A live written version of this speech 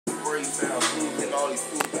I'm losing all these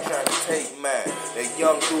fools trying to take mine. That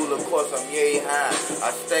young dude, of course, I'm yay high. I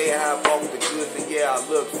stay high off the goods and yeah, I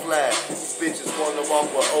look fly. These bitches wanna walk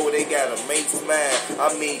with, oh, they got a mace man.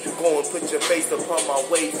 I mean, go and put your face upon my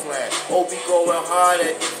waistline. Oh, be going hard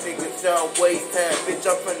at these niggas down waste time. Bitch,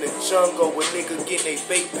 I'm from the jungle where niggas getting they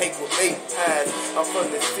bait paid with 8 pies. I'm from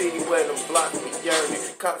the city where them blocks be yearning.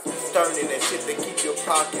 Cops be sterning that shit that keep your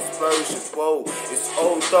pockets virgin. Whoa, it's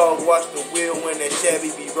old dog, watch the wheel when that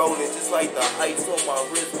Chevy be rolling. Just like the ice on my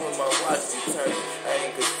wrist when my watch be turning. I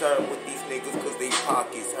ain't concerned with these niggas cause they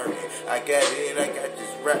pockets hurting. I got it in, I got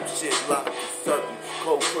this rap shit locked for certain.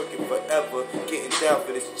 Cold cooking forever, getting down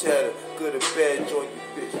for this cheddar. Good or bad, join you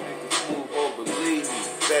bitch, niggas move on, believe me.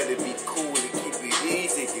 Better be cool and keep it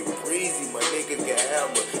easy, get breezy. My niggas get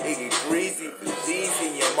hammered, it get greasy.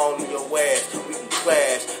 Easy, I'm on your ass, we can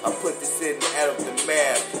clash. I put this in and add up the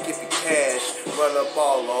math, get the cash, run up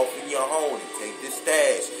all off in your home and take the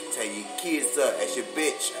stash. Tell your kids up, ask your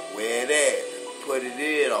bitch, where it at? Put it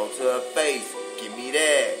in onto her face, give me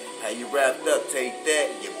that. How you wrapped up, take that,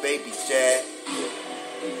 your baby jack.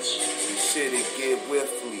 You should've get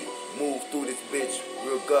swiftly, move through this bitch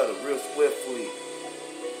real gutter, real swiftly.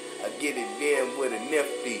 I get it in with a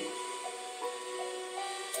nifty.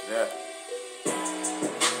 Yeah.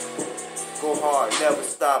 Go hard, never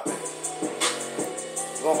stop it.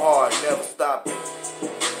 Go hard, never stop it.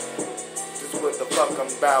 Just what the fuck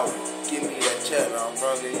I'm about. Give me that cheddar, I'm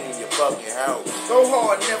running in your fucking house. Go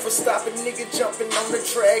hard, never stop it, nigga jumping on the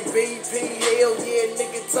track. BP, hell yeah,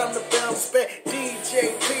 nigga, time to bounce back.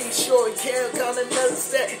 DJ PEETSHORT, yeah, kinda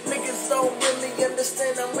notice that. Niggas don't really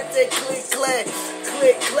understand, I'm with that click clack.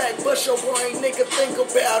 Click clack, bust your brain, nigga, think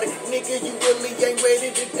about it. Nigga, you really ain't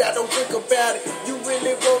ready to die, don't think about it. You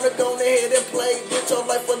really wanna go ahead and play with your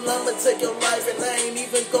life, well I'ma take your life and I ain't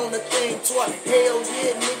even gonna think twice. Hell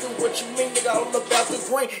yeah, nigga, what you mean, nigga, all about the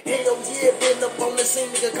grain. Hell yeah, been up on the scene,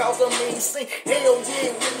 nigga, cause a mean scene. Hell yeah,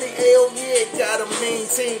 really, hell yeah, got a mean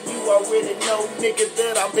team. You already know, nigga,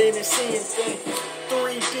 that I've been seeing things.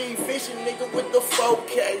 3D vision, nigga, with the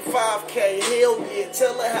 4K, 5K, hell yeah,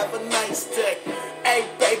 tell her have a nice day. Hey,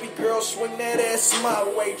 baby girl, swing that ass my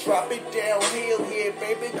way, drop it down, hell yeah,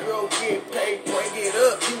 baby girl, get paid, bring it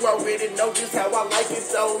up. You already know just how I like it,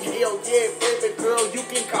 though. Hell yeah, baby girl, you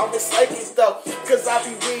can call me psychic, though. Cause I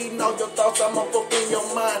be reading all your thoughts, I'm up in your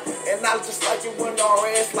mind. And I just like it when our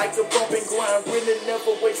ass like the bump and grind. Really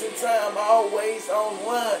never wasting time, always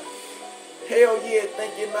online. Hell yeah,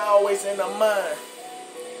 thinking always in the mind.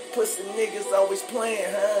 Pussy niggas always playing,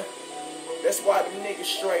 huh? That's why the niggas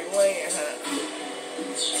straight laying, huh?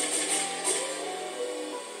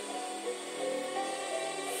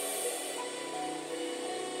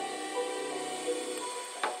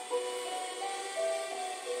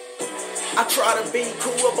 I try to be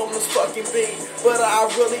cool up on this fucking beat, but I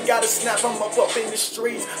really gotta snap them up in the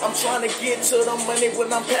streets. I'm trying to get to the money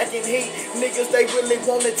when I'm packing heat. Niggas, they really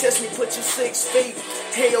wanna test me, put you 6 feet.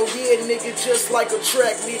 Hell yeah, nigga, just like a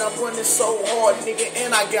track meet. I'm running so hard, nigga,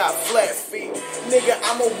 and I got flat feet. Nigga,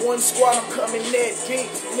 I'm a one squad, I'm coming that deep.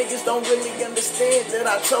 Niggas don't really understand that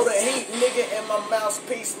I told the heat. Nigga, and my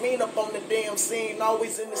mouthpiece mean up on the damn scene.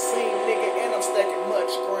 Always in the scene, nigga, and I'm stacking much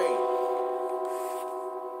green.